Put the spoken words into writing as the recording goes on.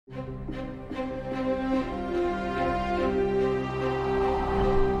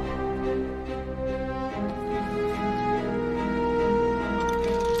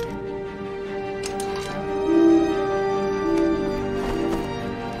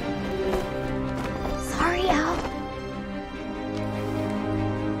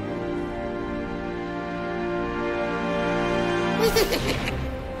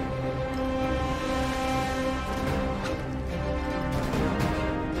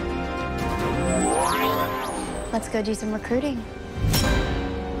Let's go do some recruiting.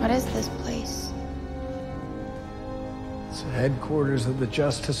 What is this place? It's the headquarters of the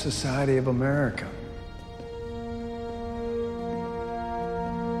Justice Society of America.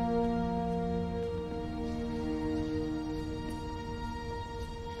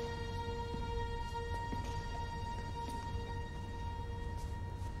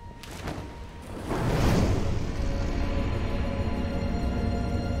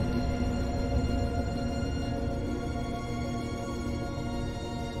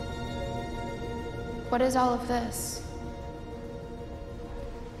 What is all of this?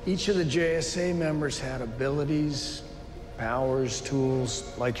 Each of the JSA members had abilities, powers,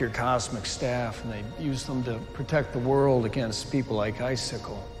 tools, like your cosmic staff, and they used them to protect the world against people like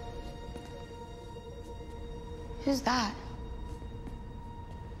Icicle. Who's that?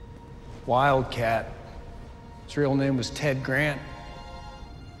 Wildcat. His real name was Ted Grant.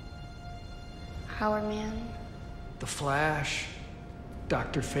 Power Man. The Flash.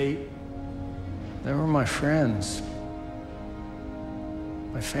 Dr. Fate. They were my friends.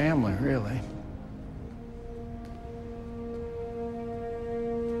 My family, really.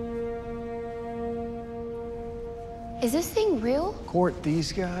 Is this thing real? Court,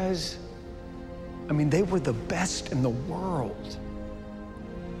 these guys, I mean, they were the best in the world.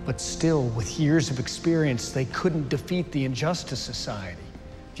 But still, with years of experience, they couldn't defeat the Injustice Society.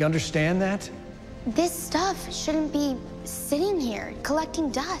 Do you understand that? This stuff shouldn't be sitting here,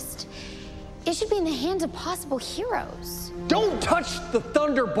 collecting dust. It should be in the hands of possible heroes. Don't touch the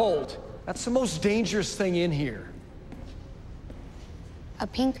Thunderbolt! That's the most dangerous thing in here. A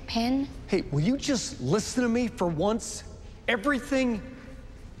pink pen? Hey, will you just listen to me for once? Everything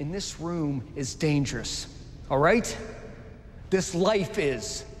in this room is dangerous, all right? This life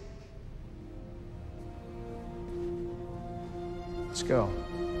is. Let's go.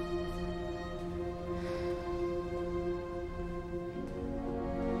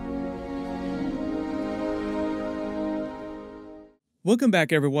 Welcome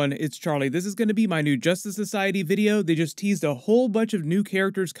back, everyone. It's Charlie. This is going to be my new Justice Society video. They just teased a whole bunch of new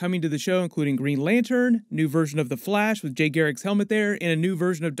characters coming to the show, including Green Lantern, new version of The Flash with Jay Garrick's helmet there, and a new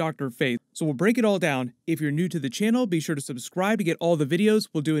version of Dr. Fate. So we'll break it all down. If you're new to the channel, be sure to subscribe to get all the videos.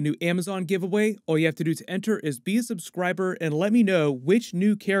 We'll do a new Amazon giveaway. All you have to do to enter is be a subscriber and let me know which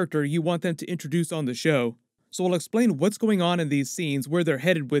new character you want them to introduce on the show. So I'll explain what's going on in these scenes, where they're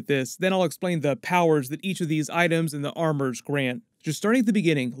headed with this, then I'll explain the powers that each of these items and the armors grant. Just starting at the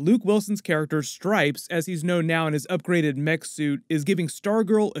beginning, Luke Wilson's character, Stripes, as he's known now in his upgraded mech suit, is giving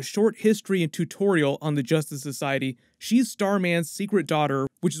Stargirl a short history and tutorial on the Justice Society. She's Starman's secret daughter,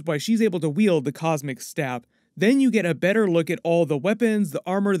 which is why she's able to wield the cosmic staff. Then you get a better look at all the weapons, the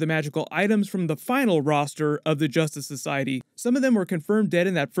armor, the magical items from the final roster of the Justice Society. Some of them were confirmed dead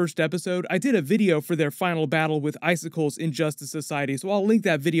in that first episode. I did a video for their final battle with Icicle's Injustice Society, so I'll link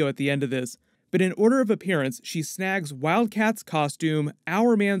that video at the end of this. But in order of appearance, she snags Wildcat's costume,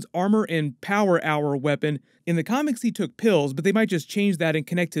 Hourman's armor and Power Hour weapon. In the comics he took pills, but they might just change that and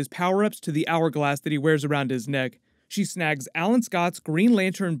connect his power-ups to the hourglass that he wears around his neck. She snags Alan Scott's Green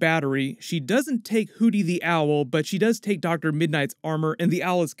Lantern battery. She doesn't take Hootie the Owl, but she does take Dr. Midnight's armor, and the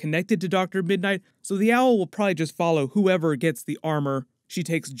owl is connected to Dr. Midnight, so the owl will probably just follow whoever gets the armor. She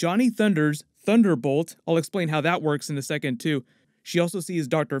takes Johnny Thunder's Thunderbolt. I'll explain how that works in a second too. She also sees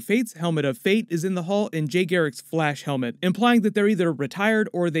Dr. Fate's helmet of fate is in the hall and Jay Garrick's Flash helmet, implying that they're either retired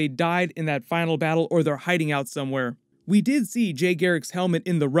or they died in that final battle or they're hiding out somewhere. We did see Jay Garrick's helmet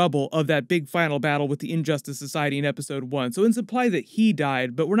in the rubble of that big final battle with the Injustice Society in episode 1, so it's implied that he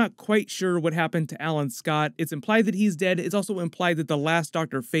died, but we're not quite sure what happened to Alan Scott. It's implied that he's dead. It's also implied that the last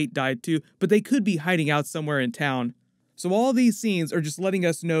Dr. Fate died too, but they could be hiding out somewhere in town. So all these scenes are just letting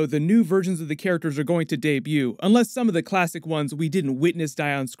us know the new versions of the characters are going to debut, unless some of the classic ones we didn't witness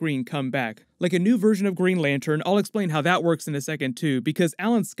die on screen come back. Like a new version of Green Lantern. I'll explain how that works in a second too, because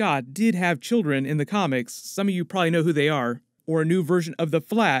Alan Scott did have children in the comics. Some of you probably know who they are. Or a new version of The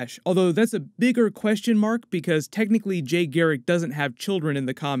Flash, although that's a bigger question mark because technically Jay Garrick doesn't have children in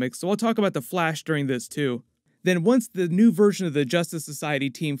the comics, so I'll talk about The Flash during this too. Then once the new version of the Justice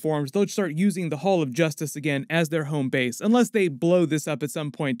Society team forms, they'll start using the Hall of Justice again as their home base, unless they blow this up at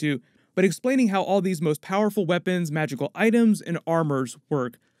some point too. but explaining how all these most powerful weapons, magical items, and armors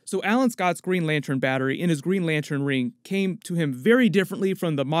work. So Alan Scott's Green Lantern battery in his Green Lantern ring came to him very differently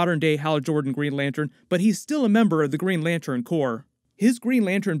from the modern-day Hal Jordan Green Lantern, but he's still a member of the Green Lantern Corps. His Green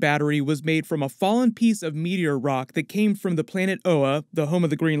Lantern battery was made from a fallen piece of meteor rock that came from the planet Oa, the home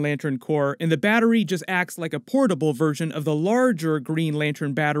of the Green Lantern Corps, and the battery just acts like a portable version of the larger Green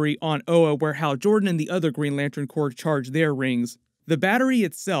Lantern battery on Oa where Hal Jordan and the other Green Lantern Corps charge their rings. The battery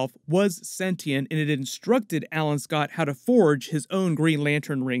itself was sentient, and it instructed Alan Scott how to forge his own Green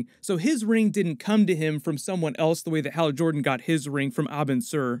Lantern ring, so his ring didn't come to him from someone else the way that Hal Jordan got his ring from Abin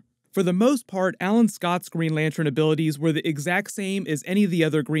Sur. For the most part, Alan Scott's Green Lantern abilities were the exact same as any of the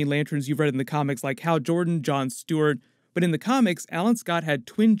other Green Lanterns you've read in the comics like Hal Jordan, John Stewart, but in the comics, Alan Scott had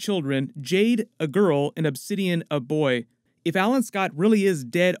twin children, Jade, a girl, and Obsidian, a boy. If Alan Scott really is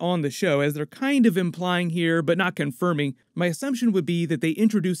dead on the show, as they're kind of implying here but not confirming, my assumption would be that they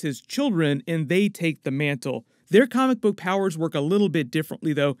introduce his children and they take the mantle. Their comic book powers work a little bit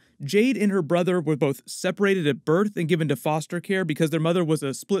differently though. Jade and her brother were both separated at birth and given to foster care because their mother was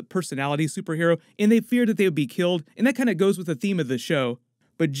a split personality superhero and they feared that they would be killed, and that kind of goes with the theme of the show.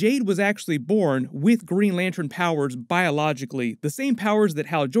 But Jade was actually born with Green Lantern powers biologically, the same powers that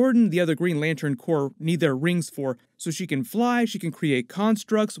Hal Jordan, the other Green Lantern Corps, need their rings for, so she can fly, she can create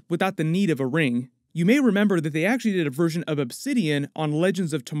constructs without the need of a ring. You may remember that they actually did a version of Obsidian on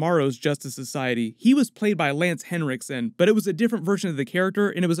Legends of Tomorrow's Justice Society. He was played by Lance Henriksen, but it was a different version of the character,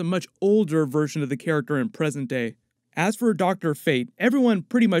 and it was a much older version of the character in present day. As for Dr. Fate, everyone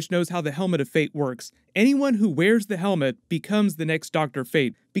pretty much knows how the Helmet of Fate works. Anyone who wears the helmet becomes the next Dr.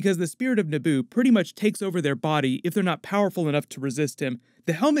 Fate, because the spirit of Naboo pretty much takes over their body if they're not powerful enough to resist him.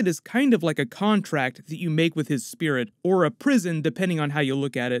 The helmet is kind of like a contract that you make with his spirit, or a prison depending on how you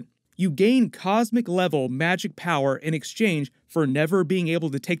look at it. You gain cosmic level magic power in exchange for never being able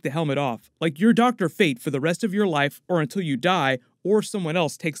to take the helmet off. Like you're Dr. Fate for the rest of your life, or until you die, or someone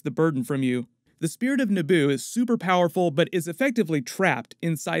else takes the burden from you. The spirit of Naboo is super powerful, but is effectively trapped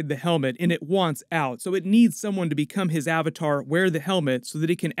inside the helmet, and it wants out, so it needs someone to become his avatar, wear the helmet, so that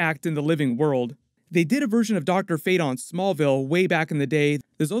it can act in the living world. They did a version of Dr. Fate on Smallville way back in the day.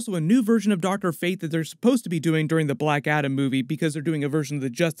 There's also a new version of Dr. Fate that they're supposed to be doing during the Black Adam movie because they're doing a version of the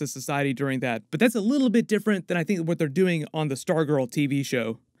Justice Society during that. But that's a little bit different than I think what they're doing on the Stargirl TV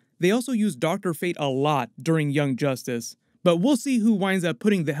show. They also use Dr. Fate a lot during Young Justice. But we'll see who winds up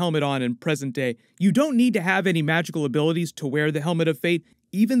putting the helmet on in present day. You don't need to have any magical abilities to wear the Helmet of Fate.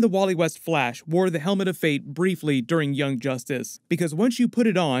 Even the Wally West Flash wore the Helmet of Fate briefly during Young Justice, because once you put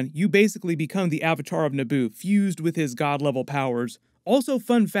it on, you basically become the avatar of Naboo, fused with his god-level powers. Also,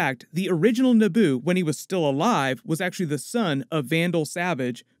 fun fact, the original Naboo, when he was still alive, was actually the son of Vandal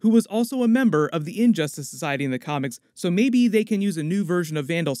Savage, who was also a member of the Injustice Society in the comics, so maybe they can use a new version of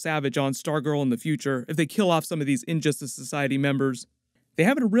Vandal Savage on Stargirl in the future if they kill off some of these Injustice Society members. They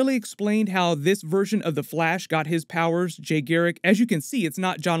haven't really explained how this version of the Flash got his powers, Jay Garrick. As you can see, it's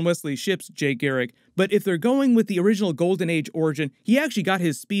not John Wesley Shipp's Jay Garrick, but if they're going with the original Golden Age origin, he actually got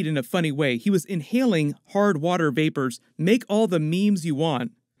his speed in a funny way. He was inhaling hard water vapors. Make all the memes you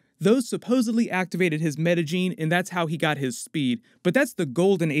want. Those supposedly activated his metagene, and that's how he got his speed. But that's the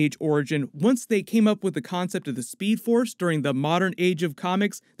Golden Age origin. Once they came up with the concept of the Speed Force during the modern age of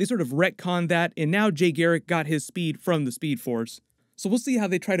comics, they sort of retconned that, and now Jay Garrick got his speed from the Speed Force. So we'll see how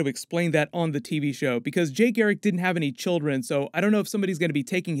they try to explain that on the TV show, because Jay Garrick didn't have any children, so I don't know if somebody's going to be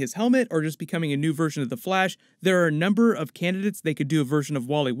taking his helmet or just becoming a new version of the Flash. There are a number of candidates. They could do a version of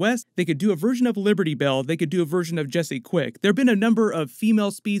Wally West, they could do a version of Liberty Bell, they could do a version of Jesse Quick. There have been a number of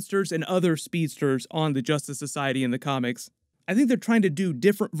female speedsters and other speedsters on the Justice Society in the comics. I think they're trying to do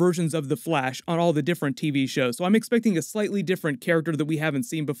different versions of the Flash on all the different TV shows, so I'm expecting a slightly different character that we haven't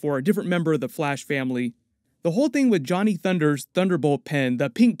seen before, a different member of the Flash family. The whole thing with Johnny Thunder's Thunderbolt pen, the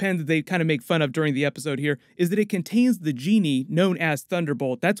pink pen that they kind of make fun of during the episode here, is that it contains the genie known as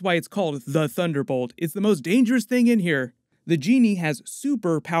Thunderbolt. That's why it's called the Thunderbolt. It's the most dangerous thing in here. The genie has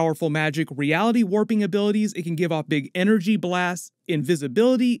super powerful magic, reality warping abilities, it can give off big energy blasts,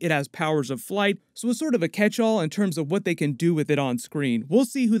 invisibility, it has powers of flight, so it's sort of a catch-all in terms of what they can do with it on screen. We'll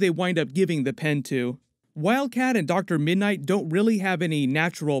see who they wind up giving the pen to. Wildcat and Dr. Midnight don't really have any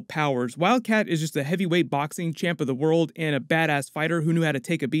natural powers. Wildcat is just a heavyweight boxing champ of the world and a badass fighter who knew how to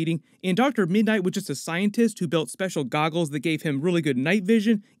take a beating, and Dr. Midnight was just a scientist who built special goggles that gave him really good night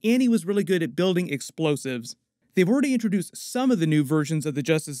vision, and he was really good at building explosives. They've already introduced some of the new versions of the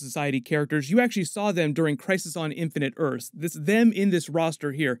Justice Society characters. You actually saw them during Crisis on Infinite Earths. This them in this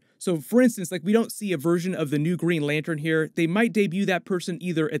roster here. So for instance, like we don't see a version of the new Green Lantern here. They might debut that person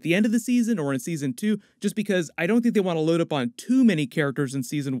either at the end of the season or in season 2, just because I don't think they want to load up on too many characters in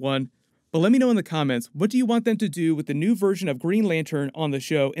season 1. But let me know in the comments, what do you want them to do with the new version of Green Lantern on the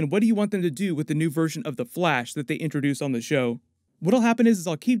show, and what do you want them to do with the new version of the Flash that they introduce on the show? What'll happen is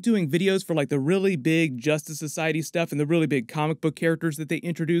I'll keep doing videos for like the really big Justice Society stuff and the really big comic book characters that they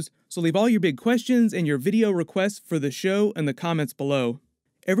introduce, so leave all your big questions and your video requests for the show in the comments below.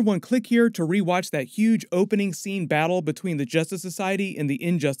 Everyone click here to rewatch that huge opening scene battle between the Justice Society and the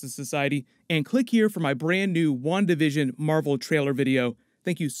Injustice Society, and click here for my brand new WandaVision Marvel trailer video.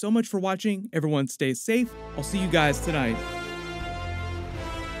 Thank you so much for watching. Everyone stay safe. I'll see you guys tonight.